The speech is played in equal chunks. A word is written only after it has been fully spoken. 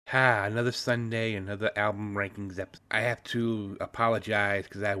Another Sunday, another album rankings episode. I have to apologize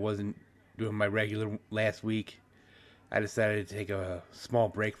because I wasn't doing my regular last week. I decided to take a small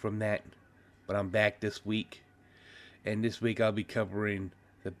break from that, but I'm back this week. And this week I'll be covering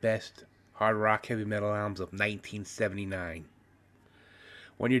the best hard rock heavy metal albums of 1979.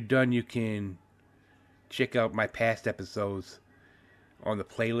 When you're done, you can check out my past episodes on the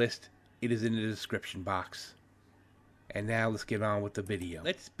playlist. It is in the description box. And now let's get on with the video.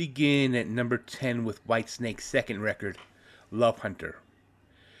 Let's begin at number 10 with Whitesnake's second record, Love Hunter.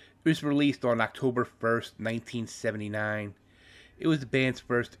 It was released on October 1st, 1979. It was the band's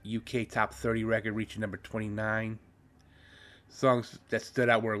first UK top 30 record, reaching number 29. Songs that stood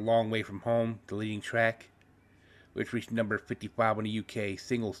out were Long Way From Home, the leading track, which reached number 55 on the UK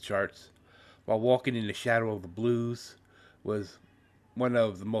singles charts, while Walking in the Shadow of the Blues was one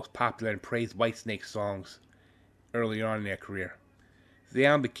of the most popular and praised Whitesnake songs early on in their career. The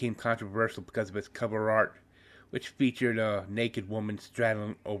album became controversial because of its cover art, which featured a naked woman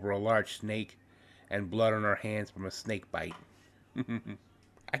straddling over a large snake and blood on her hands from a snake bite.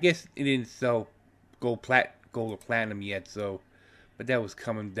 I guess it didn't sell gold or platinum yet, but that was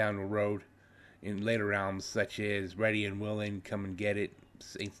coming down the road in later albums such as Ready and Willing, Come and Get It,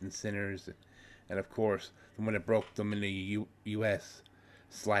 Saints and Sinners, and of course the one that broke them in the U.S.,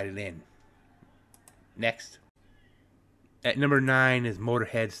 Slide It In. Next. At number 9 is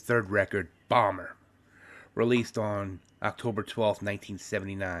Motorhead's third record, Bomber, released on October 12,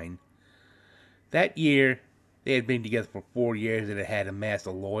 1979. That year, they had been together for 4 years and had amassed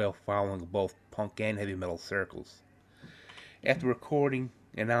a loyal following of both punk and heavy metal circles. After recording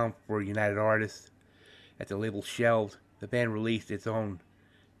an album for United Artists at the label shelved, the band released its own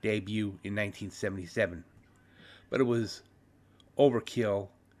debut in 1977. But it was overkill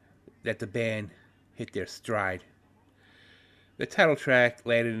that the band hit their stride. The title track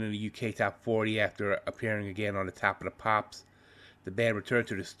landed in the UK Top 40 after appearing again on the Top of the Pops. The band returned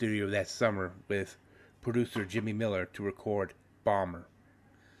to the studio that summer with producer Jimmy Miller to record Bomber.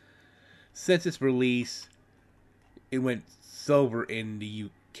 Since its release, it went silver in the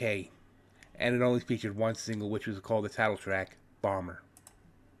UK, and it only featured one single, which was called the title track, Bomber.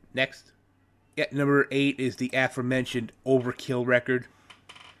 Next, at number 8 is the aforementioned Overkill record,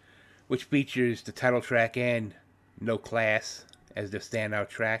 which features the title track and No Class as their standout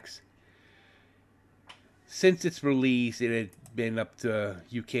tracks. Since its release, it had been up to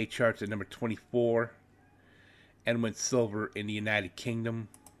UK charts at number 24 and went silver in the United Kingdom.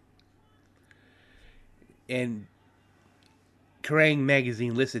 And Kerrang!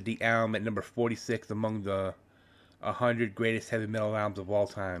 Magazine listed the album at number 46 among the 100 greatest heavy metal albums of all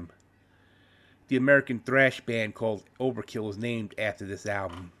time. The American thrash band called Overkill was named after this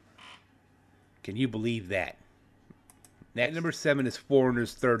album. Can you believe that? At number 7 is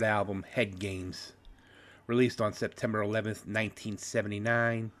Foreigner's third album, Head Games, released on September 11th,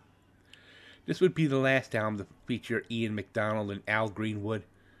 1979. This would be the last album to feature Ian MacDonald and Al Greenwood,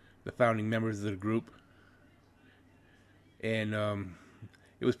 the founding members of the group. And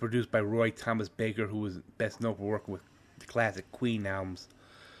it was produced by Roy Thomas Baker, who was best known for working with the classic Queen albums,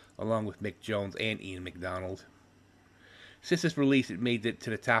 along with Mick Jones and Ian MacDonald. Since its release, it made it to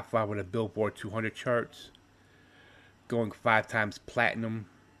the top 5 on the Billboard 200 charts, going 5 times platinum,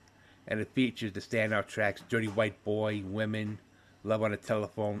 and it features the standout tracks Dirty White Boy, Women, Love on the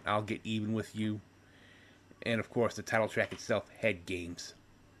Telephone, I'll Get Even With You, and of course the title track itself, Head Games.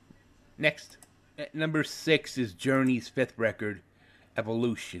 Next, at number 6 is Journey's fifth record,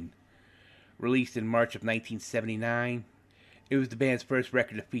 Evolution, released in March of 1979. It was the band's first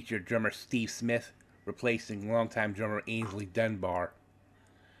record to feature drummer Steve Smith, replacing longtime drummer Ainsley Dunbar.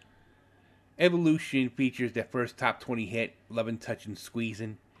 Evolution features their first top 20 hit, Lovin' Touchin'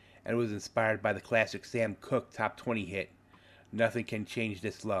 Squeezin', and it was inspired by the classic Sam Cooke top 20 hit, Nothing Can Change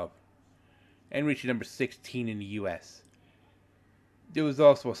This Love, and reached number 16 in the US. There was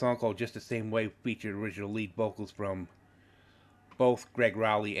also a song called Just the Same Way, which featured original lead vocals from both Greg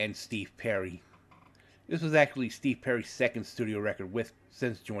Rowley and Steve Perry. This was actually Steve Perry's second studio record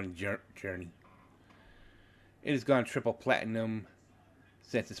since joining Journey. It has gone triple platinum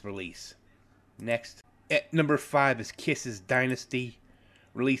since its release. Next, at number 5 is Kiss's Dynasty,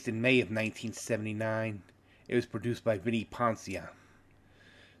 released in May of 1979. It was produced by Vinnie Poncia.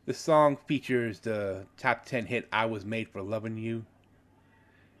 The song features the top 10 hit I Was Made for Lovin' You,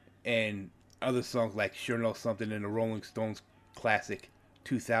 and other songs like Sure Know Something and the Rolling Stones classic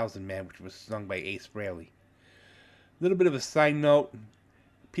 2000 Man, which was sung by Ace Frehley. A little bit of a side note,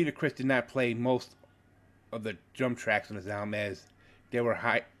 Peter Criss did not play most of the drum tracks on his album, as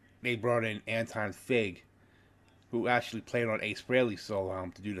they brought in Anton Fig who actually played on Ace Frehley's solo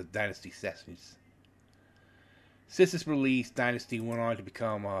album to do the Dynasty sessions. Since its release, Dynasty went on to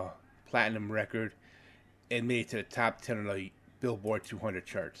become a platinum record and made it to the top 10 on the Billboard 200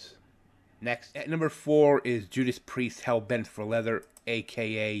 charts. Next, at number 4 is Judas Priest's Hell Bent for Leather,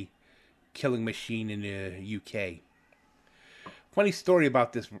 aka Killing Machine in the UK. Funny story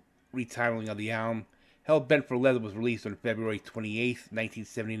about this retitling of the album. Hell Bent for Leather was released on February 28th,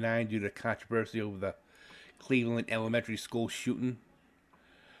 1979 due to controversy over the Cleveland elementary school shooting.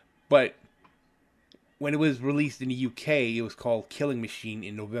 But when it was released in the UK, it was called Killing Machine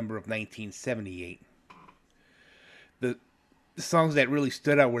in November of 1978. The songs that really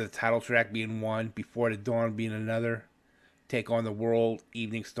stood out were the title track being one, Before the Dawn being another, Take on the World,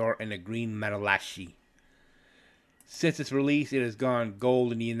 Evening Star, and The Green Matalashi. Since its release, it has gone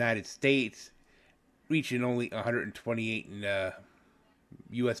gold in the United States, reaching only 128 in the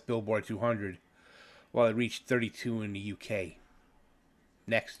US Billboard 200, while it reached 32 in the UK.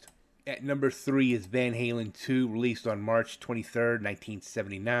 Next, at number 3 is Van Halen 2, released on March 23rd,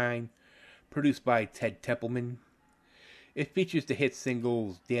 1979, produced by Ted Templeman. It features the hit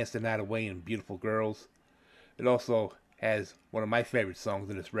singles Dance the Night Away and Beautiful Girls. It also has one of my favorite songs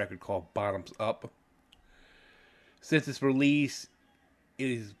in this record called Bottoms Up. Since its release, it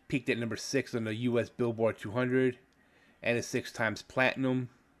is peaked at number 6 on the US Billboard 200 and is 6 times platinum.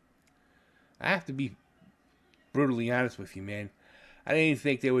 I have to be brutally honest with you, man. I didn't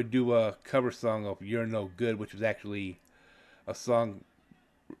think they would do a cover song of You're No Good, which was actually a song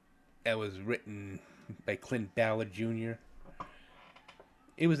that was written by Clint Ballard Jr.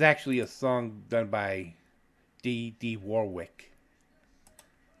 It was actually a song done by D.D. Warwick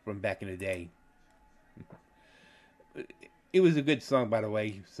from back in the day. It was a good song, by the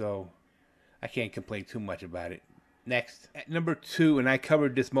way, so I can't complain too much about it. Next, at number 2, and I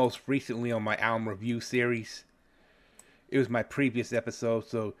covered this most recently on my album review series. It was my previous episode,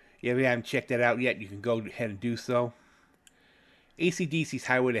 so if you haven't checked that out yet, you can go ahead and do so. AC/DC's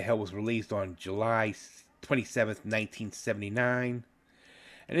Highway to Hell was released on July 27th, 1979.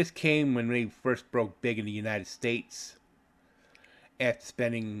 And this came when they first broke big in the United States, after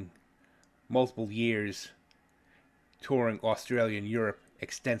spending multiple years touring Australia and Europe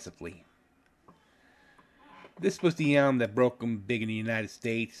extensively. This was the album that broke them big in the United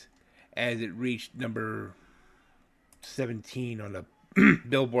States, as it reached number 17 on the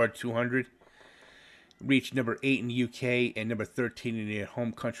Billboard 200, reached number 8 in the UK and number 13 in their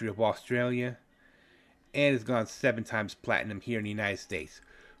home country of Australia, and has gone 7 times platinum here in the United States,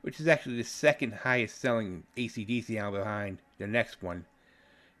 which is actually the second highest selling AC/DC album behind the next one,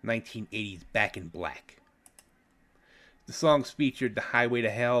 1980's Back in Black. The songs featured The Highway to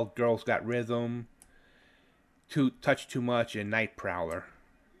Hell, Girls Got Rhythm, Touch Too Much, and Night Prowler.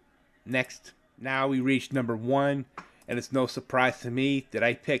 Next, now we reach number 1, and it's no surprise to me that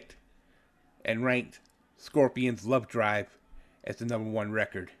I picked and ranked Scorpions' Love Drive as the number 1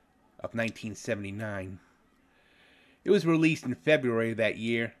 record of 1979. It was released in February of that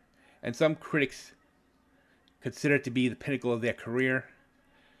year, and some critics consider it to be the pinnacle of their career.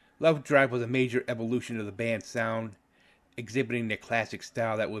 Love Drive was a major evolution of the band's sound, exhibiting their classic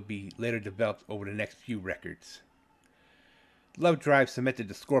style that would be later developed over the next few records. Love Drive cemented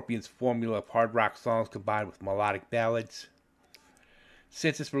the Scorpions' formula of hard rock songs combined with melodic ballads.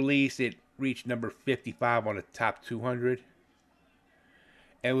 Since its release, it reached number 55 on the top 200,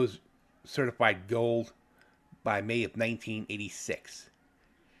 and was certified gold by May of 1986.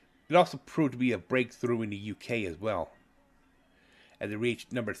 It also proved to be a breakthrough in the UK as well, as it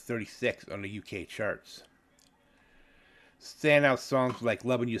reached number 36 on the UK charts. Standout songs like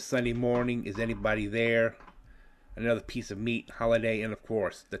Lovin' You Sunday Morning, Is Anybody There, Another Piece of Meat, Holiday, and of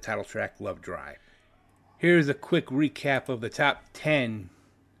course, the title track, Love Drive. Here's a quick recap of the top 10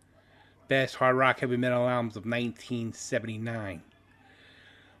 best hard rock heavy metal albums of 1979.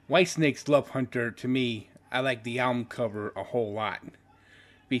 Whitesnake's Love Hunter, to me, I like the album cover a whole lot,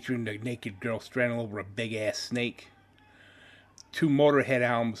 featuring the naked girl straddling over a big-ass snake. 2 Motorhead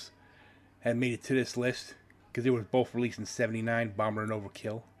albums have made it to this list, because they were both released in 79, Bomber and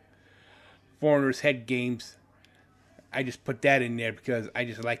Overkill. Foreigner's Head Games, I just put that in there because I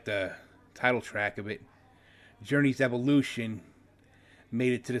just like the title track of it. Journey's Evolution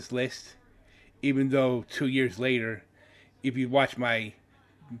made it to this list, even though 2 years later, if you watch my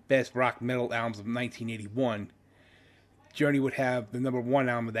best rock metal albums of 1981, Journey would have the number 1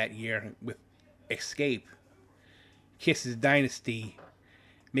 album of that year with Escape. Kiss's Dynasty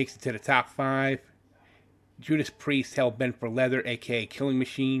makes it to the top 5. Judas Priest, Hell Bent for Leather, aka Killing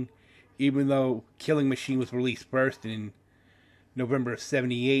Machine, even though Killing Machine was released first in November of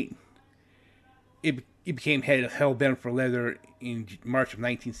 78, it He became head of Hellbent for Leather in March of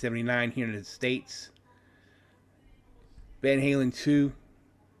 1979 here in the States. Van Halen 2,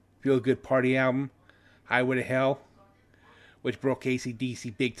 Feel Good Party album, Highway to Hell, which broke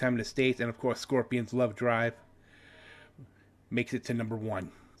AC/DC big time in the States, and of course Scorpions' Love Drive makes it to number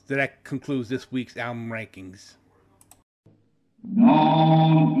 1. So that concludes this week's album rankings.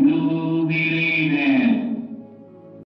 Don't you believe it?